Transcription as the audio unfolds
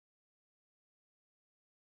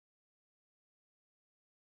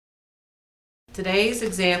today's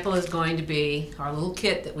example is going to be our little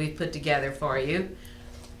kit that we've put together for you.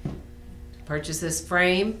 Purchase this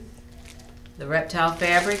frame, the Reptile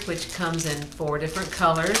fabric, which comes in 4 different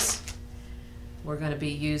colors. We're going to be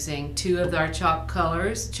using 2 of our chalk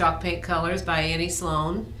paint colors by Annie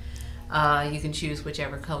Sloan. You can choose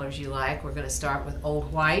whichever colors you like. We're going to start with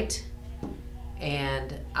Old White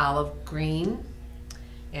and Olive Green,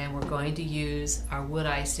 and we're going to use our Wood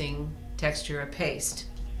Icing Textura paste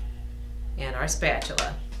and our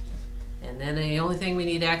spatula. And then the only thing we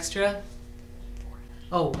need extra,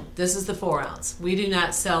 oh, this is the 4 ounce. We do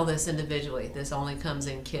not sell this individually. This only comes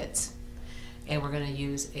in kits. And we're going to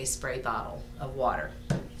use a spray bottle of water.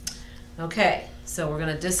 Okay, so we're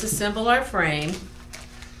going to disassemble our frame.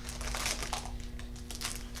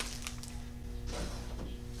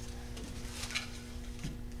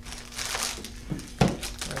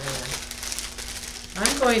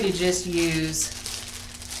 I'm going to just use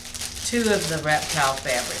 2 of the Reptile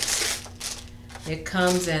fabrics. It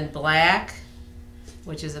comes in black,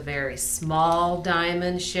 which is a very small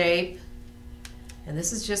diamond shape. And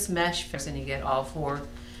this is just mesh, and you get all 4.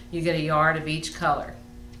 You get a yard of each color.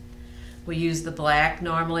 We use the black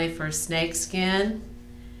normally for snake skin,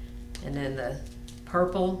 and then the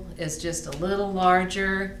purple is just a little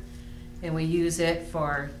larger, and we use it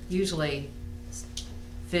for usually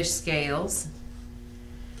fish scales.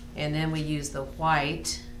 And then we use the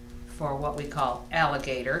white for what we call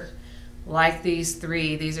alligator. Like these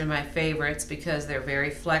 3, these are my favorites because they're very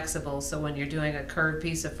flexible, so when you're doing a curved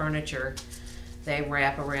piece of furniture, they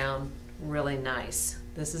wrap around really nice.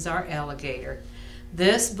 This is our alligator.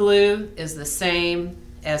 This blue is the same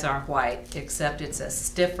as our white, except it's a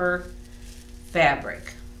stiffer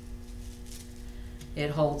fabric. It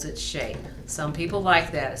holds its shape. Some people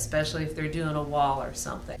like that, especially if they're doing a wall or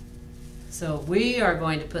something. So we are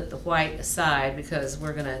going to put the white aside because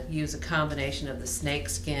we're going to use a combination of the snake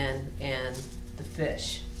skin and the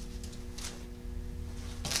fish.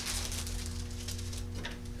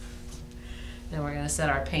 And we're going to set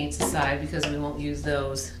our paints aside because we won't use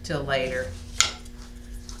those till later.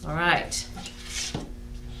 All right.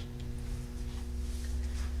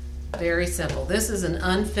 Very simple. This is an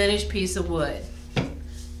unfinished piece of wood.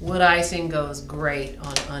 Wood icing goes great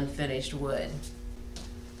on unfinished wood.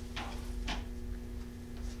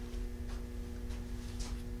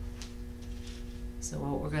 So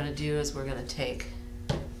what we're going to do is we're going to take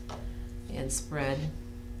and spread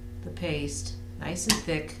the paste nice and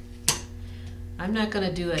thick. I'm not going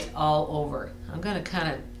to do it all over. I'm going to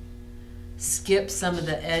kind of skip some of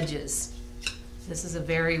the edges. This is a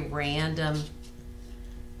very random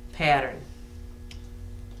pattern.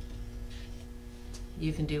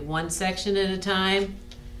 You can do one section at a time,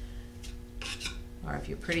 or if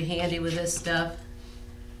you're pretty handy with this stuff,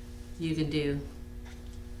 you can do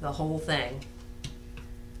the whole thing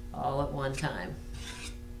all at one time.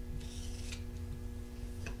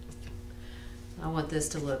 I want this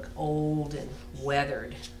to look old and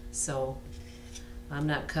weathered, so I'm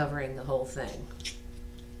not covering the whole thing.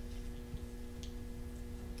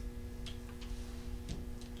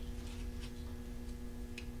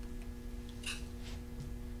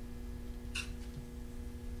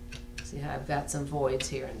 See how I've got some voids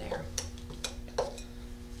here and there.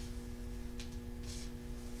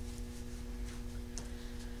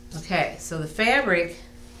 Okay, so the fabric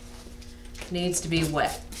needs to be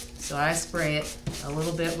wet. So I spray it a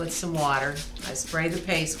little bit with some water. I spray the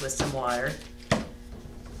paste with some water.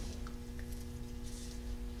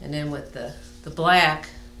 And then with the black,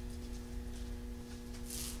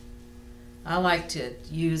 I like to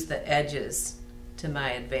use the edges to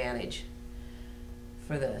my advantage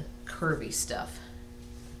for the curvy stuff.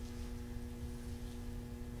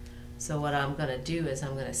 So what I'm going to do is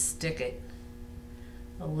I'm going to stick it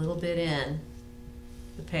a little bit in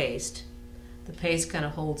the paste. The paste kind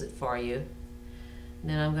of holds it for you.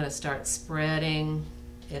 And then I'm going to start spreading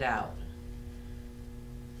it out.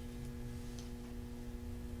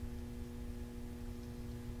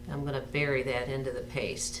 I'm going to bury that into the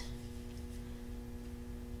paste.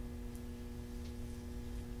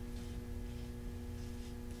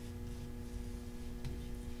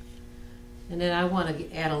 And then I want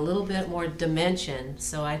to add a little bit more dimension,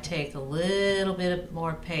 so I take a little bit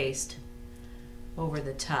more paste over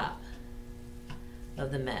the top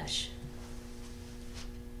of the mesh.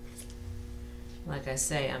 Like I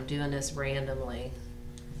say, I'm doing this randomly,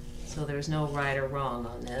 so there's no right or wrong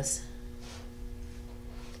on this.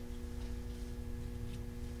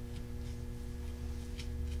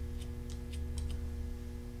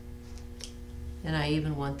 And I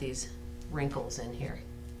even want these wrinkles in here.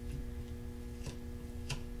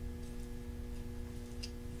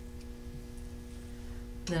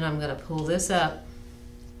 Then I'm going to pull this up.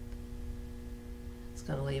 It's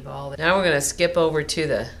going to leave all the... Now we're going to skip over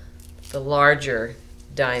to the larger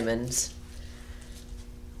diamonds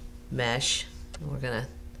mesh. We're going to...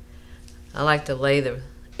 I like to lay the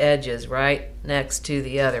edges right next to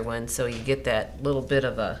the other one so you get that little bit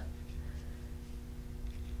of a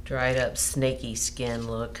dried up snaky skin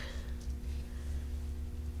look.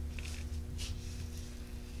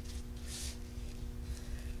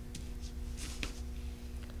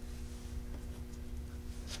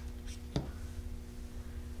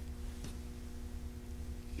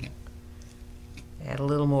 Add a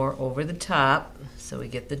little more over the top so we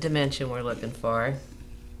get the dimension we're looking for.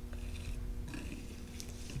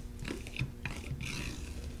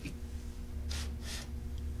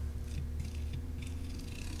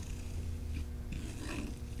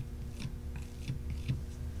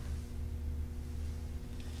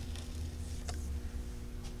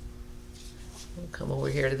 We'll come over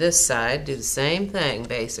here to this side, do the same thing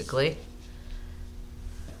basically.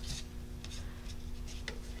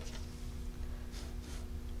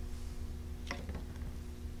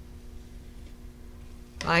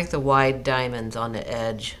 I like the wide diamonds on the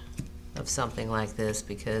edge of something like this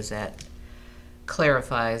because that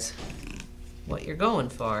clarifies what you're going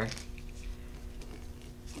for.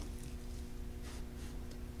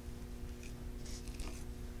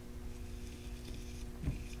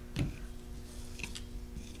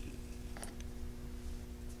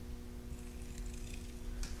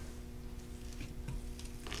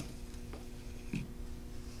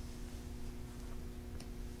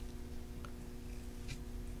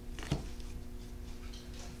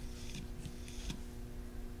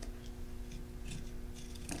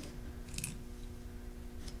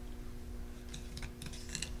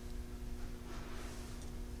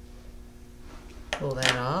 Pull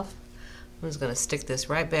that off. I'm just going to stick this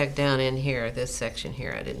right back down in here. This section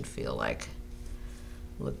here I didn't feel like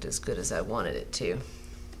looked as good as I wanted it to.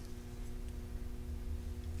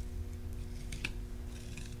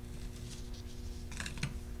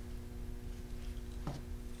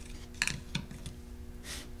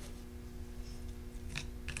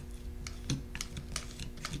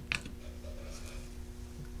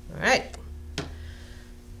 All right.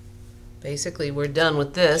 Basically, we're done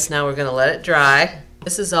with this. Now we're going to let it dry.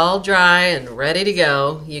 This is all dry and ready to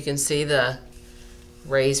go. You can see the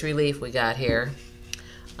raised relief we got here.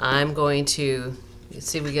 I'm going to, you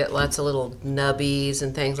see we get lots of little nubbies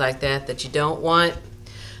and things like that that you don't want.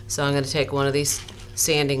 So I'm going to take one of these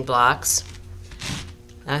sanding blocks.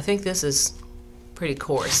 I think this is pretty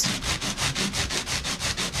coarse.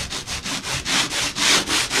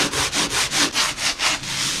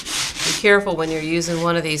 Careful when you're using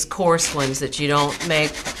one of these coarse ones that you don't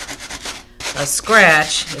make a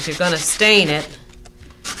scratch. If you're going to stain it,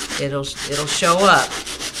 it'll show up.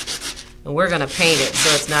 And we're going to paint it,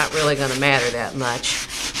 so it's not really going to matter that much.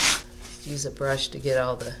 Use a brush to get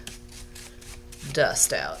all the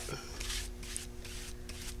dust out.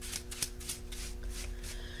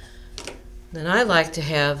 Then I like to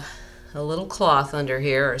have a little cloth under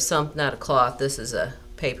here, or not a cloth, this is a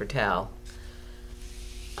paper towel.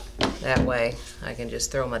 That way I can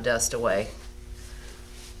just throw my dust away.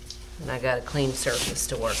 And I got a clean surface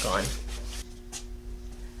to work on.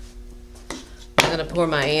 I'm going to pour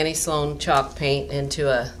my Annie Sloan chalk paint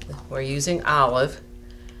into we're using olive,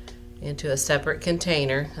 into a separate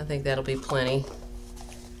container. I think that'll be plenty.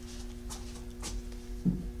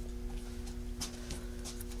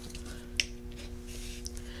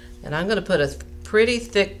 And I'm going to put a pretty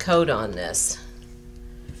thick coat on this.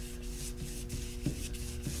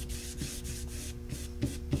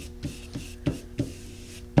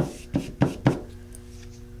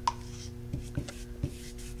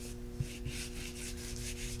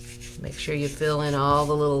 Make sure you fill in all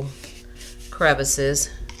the little crevices.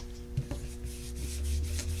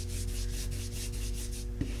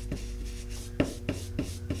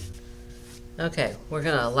 Okay, we're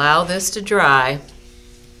going to allow this to dry,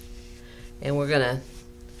 and we're going to,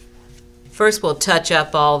 first we'll touch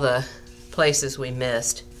up all the places we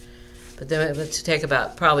missed, but then it will take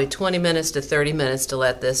about probably 20 minutes to 30 minutes to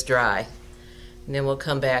let this dry, and then we'll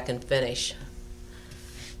come back and finish.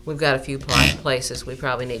 We've got a few places we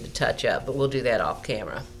probably need to touch up, but we'll do that off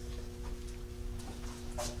camera.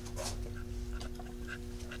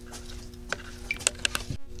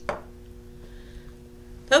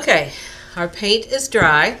 Okay, our paint is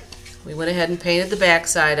dry. We went ahead and painted the back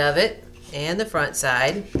side of it and the front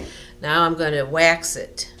side. Now I'm going to wax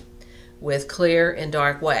it with clear and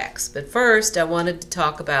dark wax. But first I wanted to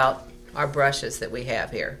talk about our brushes that we have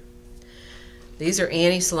here. These are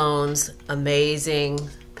Annie Sloan's amazing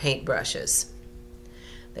paint brushes.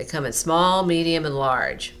 They come in small, medium, and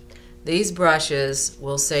large. These brushes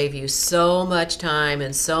will save you so much time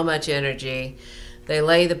and so much energy. They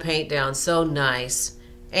lay the paint down so nice,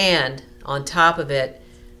 and on top of it,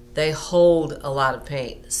 they hold a lot of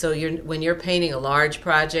paint. So when you're painting a large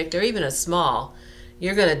project or even a small,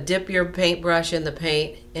 you're going to dip your paintbrush in the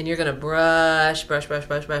paint and you're going to brush.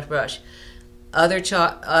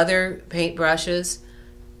 Other paint brushes,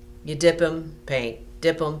 you dip them, paint,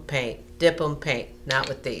 dip them, paint, dip them, paint. Not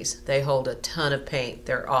with these. They hold a ton of paint.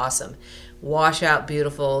 They're awesome. Wash out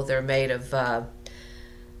beautiful. They're made of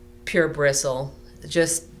pure bristle.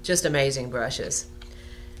 Just amazing brushes.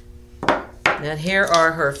 And here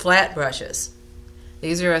are her flat brushes.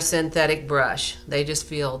 These are a synthetic brush. They just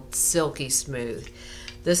feel silky smooth.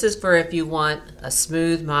 This is for if you want a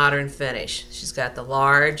smooth modern finish. She's got the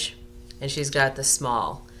large and she's got the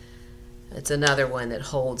small. It's another one that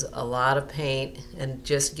holds a lot of paint and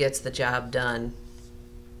just gets the job done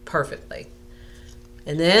perfectly.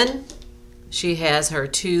 And then she has her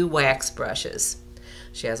two wax brushes.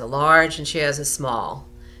 She has a large and she has a small.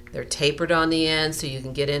 They're tapered on the end so you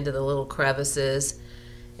can get into the little crevices.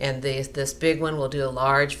 And this big one will do a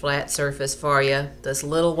large flat surface for you. This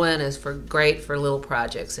little one is great for little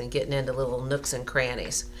projects and getting into little nooks and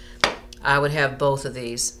crannies. I would have both of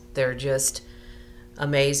these. They're just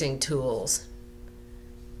amazing tools.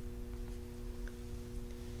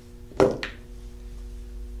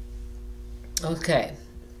 Okay,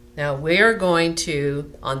 now we're going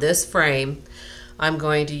to, on this frame, I'm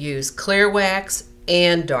going to use clear wax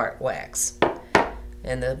and dark wax.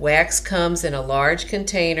 And the wax comes in a large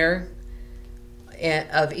container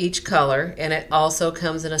of each color, and it also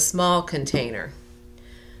comes in a small container.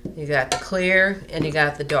 You got the clear and you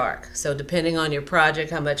got the dark. So depending on your project,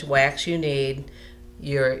 how much wax you need,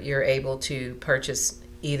 you're able to purchase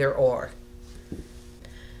either or.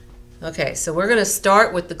 Okay, so we're going to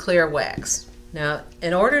start with the clear wax. Now,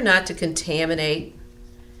 in order not to contaminate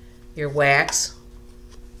your wax,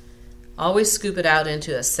 always scoop it out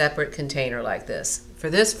into a separate container like this. For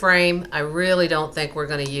this frame, I really don't think we're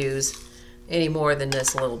going to use any more than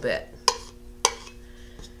this little bit.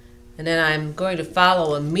 And then I'm going to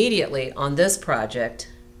follow immediately on this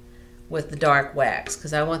project with the dark wax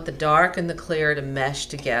because I want the dark and the clear to mesh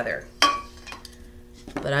together.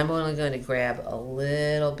 But I'm only going to grab a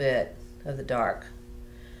little bit of the dark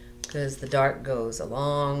because the dark goes a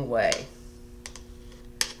long way.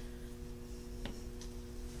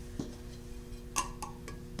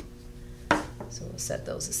 So we'll set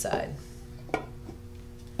those aside.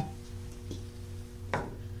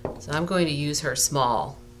 So I'm going to use her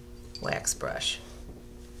small wax brush.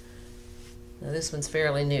 Now this one's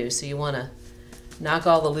fairly new, so you want to knock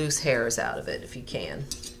all the loose hairs out of it if you can.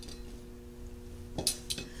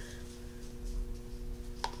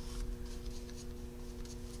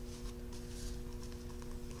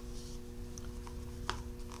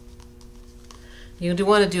 You do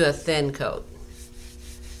want to do a thin coat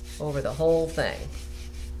over the whole thing.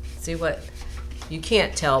 See what, you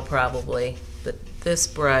can't tell probably, but this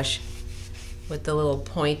brush with the little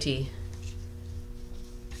pointy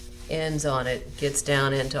ends on it gets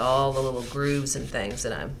down into all the little grooves and things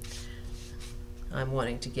that I'm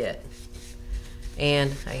wanting to get.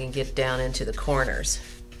 And I can get down into the corners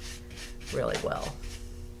really well.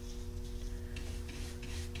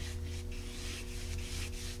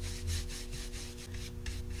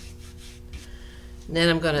 And then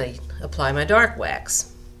I'm going to apply my dark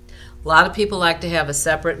wax. A lot of people like to have a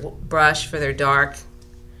separate brush for their dark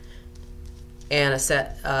and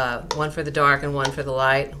one for the dark and one for the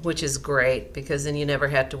light, which is great because then you never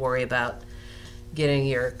have to worry about getting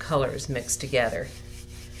your colors mixed together.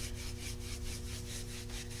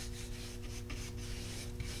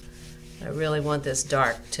 I really want this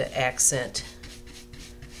dark to accent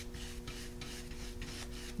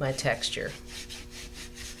my texture.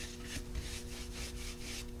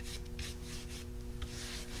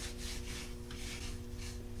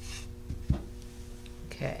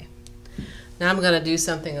 Okay. Now I'm going to do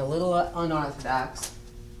something a little unorthodox.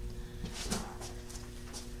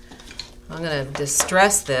 I'm going to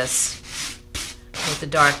distress this with the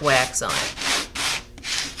dark wax on it,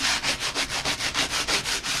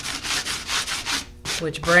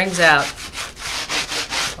 which brings out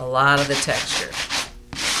a lot of the texture.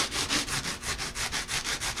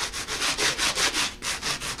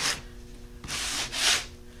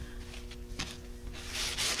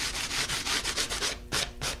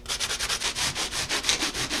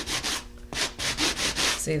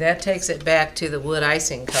 See, that takes it back to the wood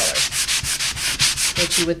icing color,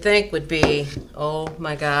 which you would think would be, oh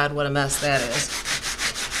my God, what a mess that is.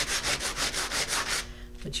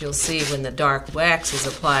 But you'll see when the dark wax is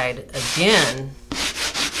applied again,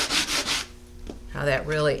 how that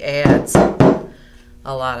really adds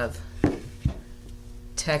a lot of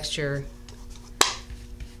texture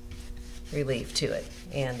relief to it.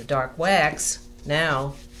 And the dark wax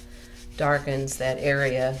now darkens that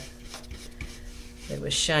area that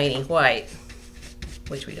was shiny white,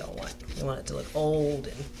 which we don't want. We want it to look old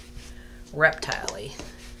and reptile-y.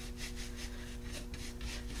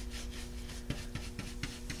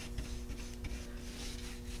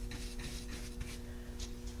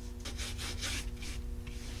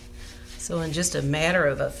 So in just a matter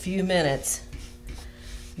of a few minutes,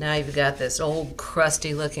 now you've got this old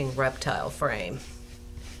crusty looking reptile frame.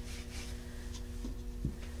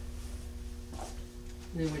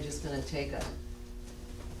 And then we're just going to take a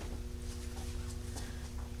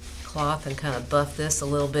cloth and kind of buff this a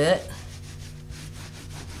little bit.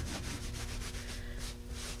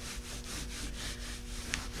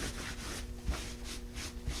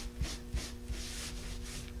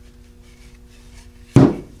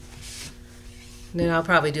 And then I'll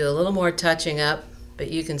probably do a little more touching up,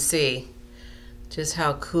 but you can see just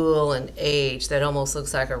how cool and aged. That almost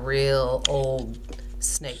looks like a real old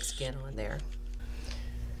snake skin on there.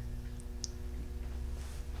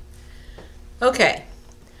 Okay,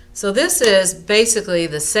 so this is basically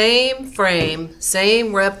the same frame,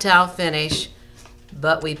 same reptile finish,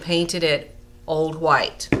 but we painted it old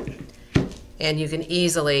white. And you can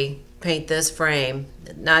easily paint this frame,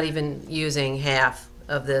 not even using half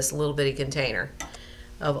of this little bitty container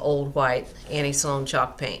of old white Annie Sloan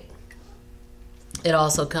chalk paint. It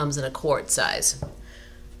also comes in a quart size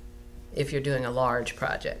if you're doing a large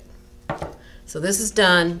project. So this is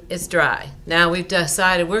done, it's dry. Now we've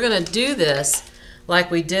decided we're going to do this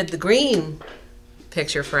like we did the green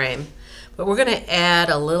picture frame, but we're going to add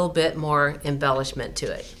a little bit more embellishment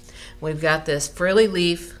to it. We've got this frilly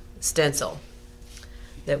leaf stencil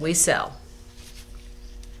that we sell.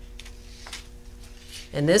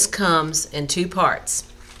 And this comes in two parts.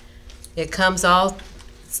 It comes all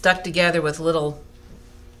stuck together with little,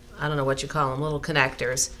 I don't know what you call them, little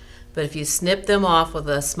connectors. But if you snip them off with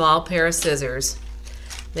a small pair of scissors,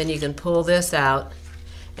 then you can pull this out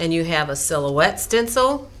and you have a silhouette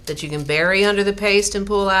stencil that you can bury under the paste and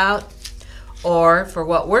pull out. Or for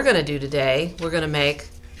what we're going to do today, we're going to make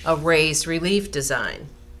a raised relief design.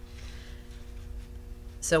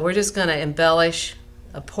 So we're just going to embellish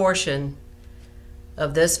a portion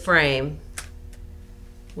of this frame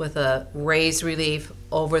with a raised relief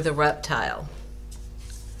over the reptile.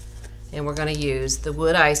 And we're going to use the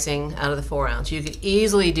wood icing out of the 4 ounce. You could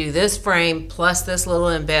easily do this frame plus this little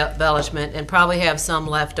embellishment and probably have some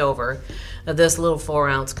left over of this little 4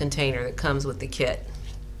 ounce container that comes with the kit.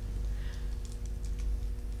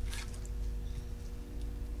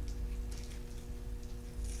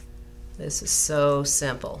 This is so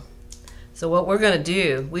simple. So what we're going to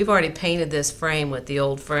do, we've already painted this frame with the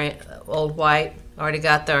old white, already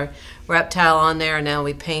got the reptile on there, and now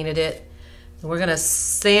we painted it. And we're going to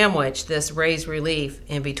sandwich this raised relief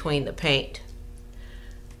in between the paint.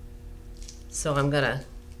 So I'm going to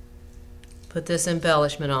put this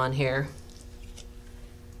embellishment on here.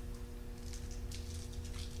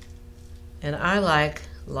 And I like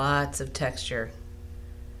lots of texture.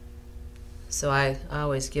 So I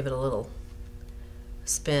always give it a little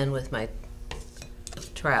spin with my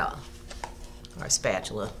trowel or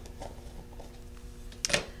spatula.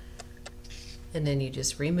 And then you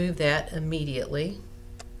just remove that immediately.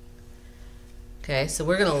 Okay, so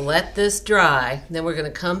we're going to let this dry, then we're going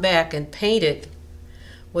to come back and paint it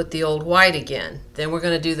with the old white again. Then we're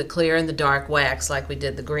going to do the clear and the dark wax like we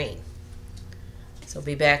did the green. So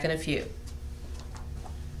be back in a few.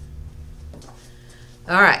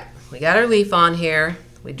 Alright, we got our leaf on here.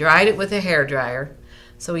 We dried it with a hair dryer.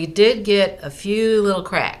 So we did get a few little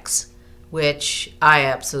cracks, which I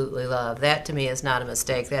absolutely love. That to me is not a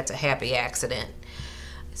mistake. That's a happy accident.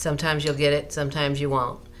 Sometimes you'll get it, sometimes you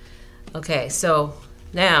won't. Okay, so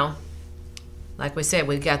now, like we said,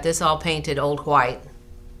 we've got this all painted old white.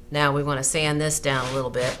 Now we want to sand this down a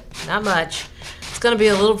little bit. Not much. It's going to be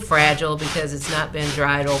a little fragile because it's not been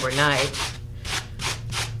dried overnight.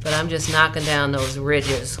 But I'm just knocking down those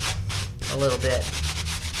ridges a little bit.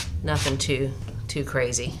 Nothing too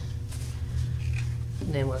crazy.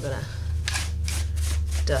 And then we're going to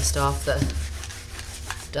dust off the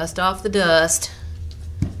dust.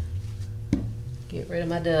 Get rid of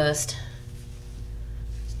my dust.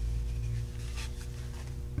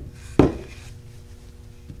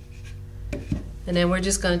 And then we're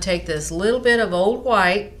just going to take this little bit of old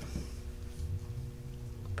white.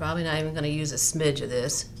 Probably not even going to use a smidge of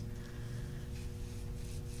this.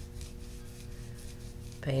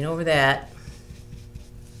 Paint over that.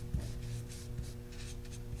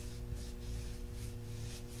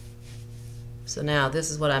 So now this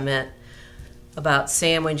is what I meant about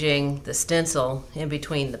sandwiching the stencil in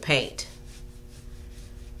between the paint.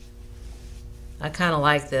 I kind of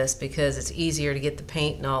like this because it's easier to get the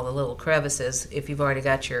paint in all the little crevices if you've already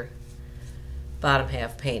got your bottom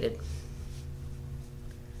half painted.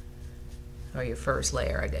 Or your first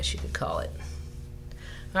layer, I guess you could call it.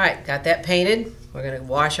 Alright, got that painted. We're going to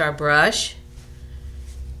wash our brush.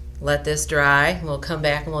 Let this dry. We'll come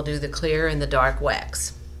back and we'll do the clear and the dark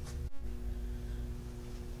wax.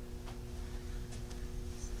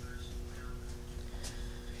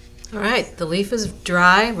 Alright, the leaf is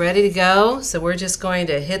dry, ready to go. So we're just going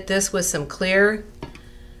to hit this with some clear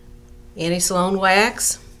Annie Sloan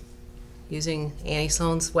wax using Annie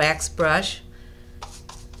Sloan's wax brush.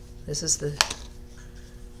 This is the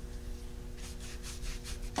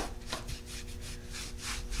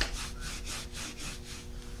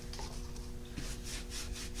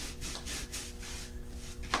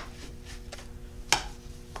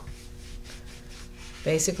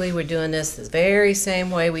basically, we're doing this the very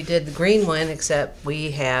same way we did the green one, except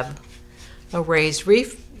we have a raised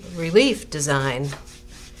relief design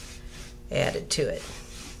added to it.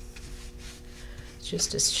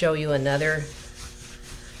 Just to show you another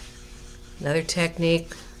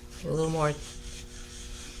technique, a little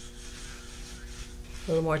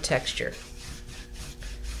more texture.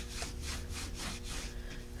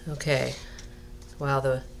 Okay, while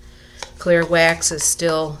the clear wax is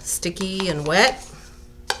still sticky and wet,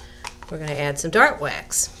 we're going to add some dark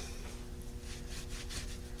wax.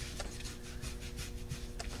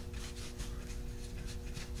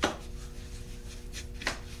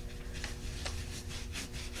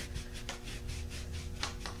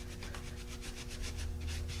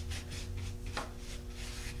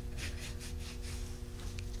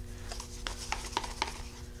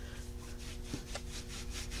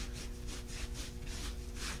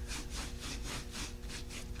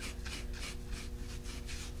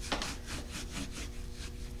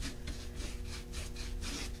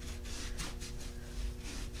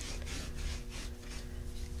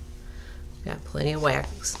 Got plenty of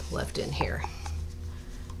wax left in here.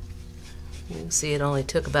 You can see it only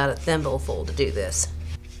took about a thimbleful to do this.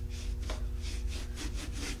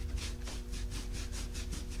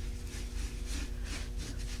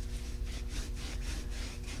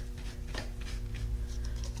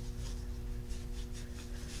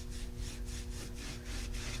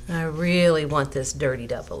 I really want this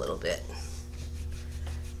dirtied up a little bit.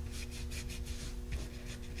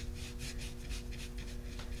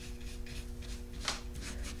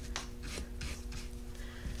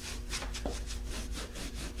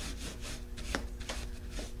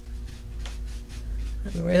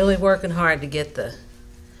 I'm really working hard to get the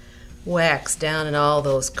wax down in all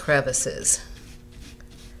those crevices.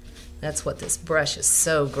 That's what this brush is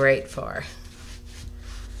so great for.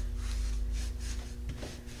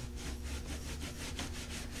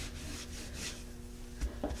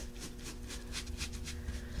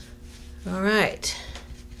 All right.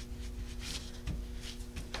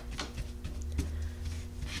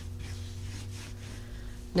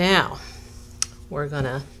 Now, we're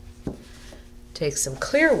gonna take some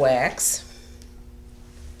clear wax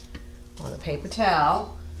on a paper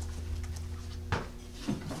towel,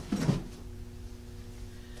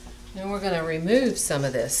 and we're going to remove some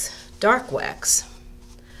of this dark wax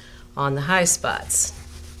on the high spots,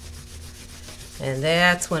 and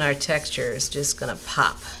that's when our texture is just going to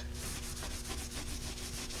pop.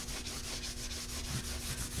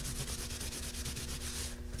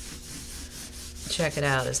 Check it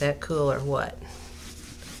out. Is that cool or what?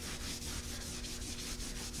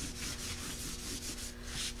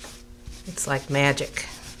 It's like magic.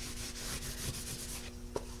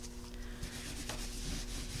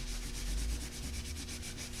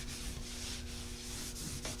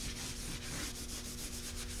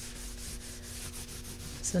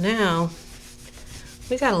 So now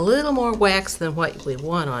we got a little more wax than what we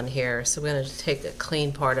want on here, so we're going to take a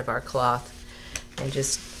clean part of our cloth and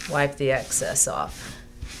just wipe the excess off.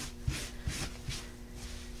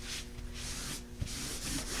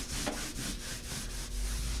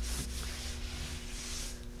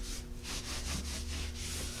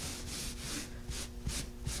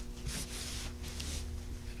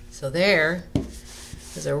 So there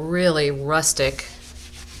is a really rustic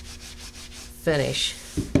finish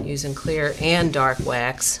using clear and dark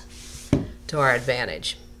wax to our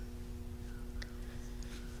advantage.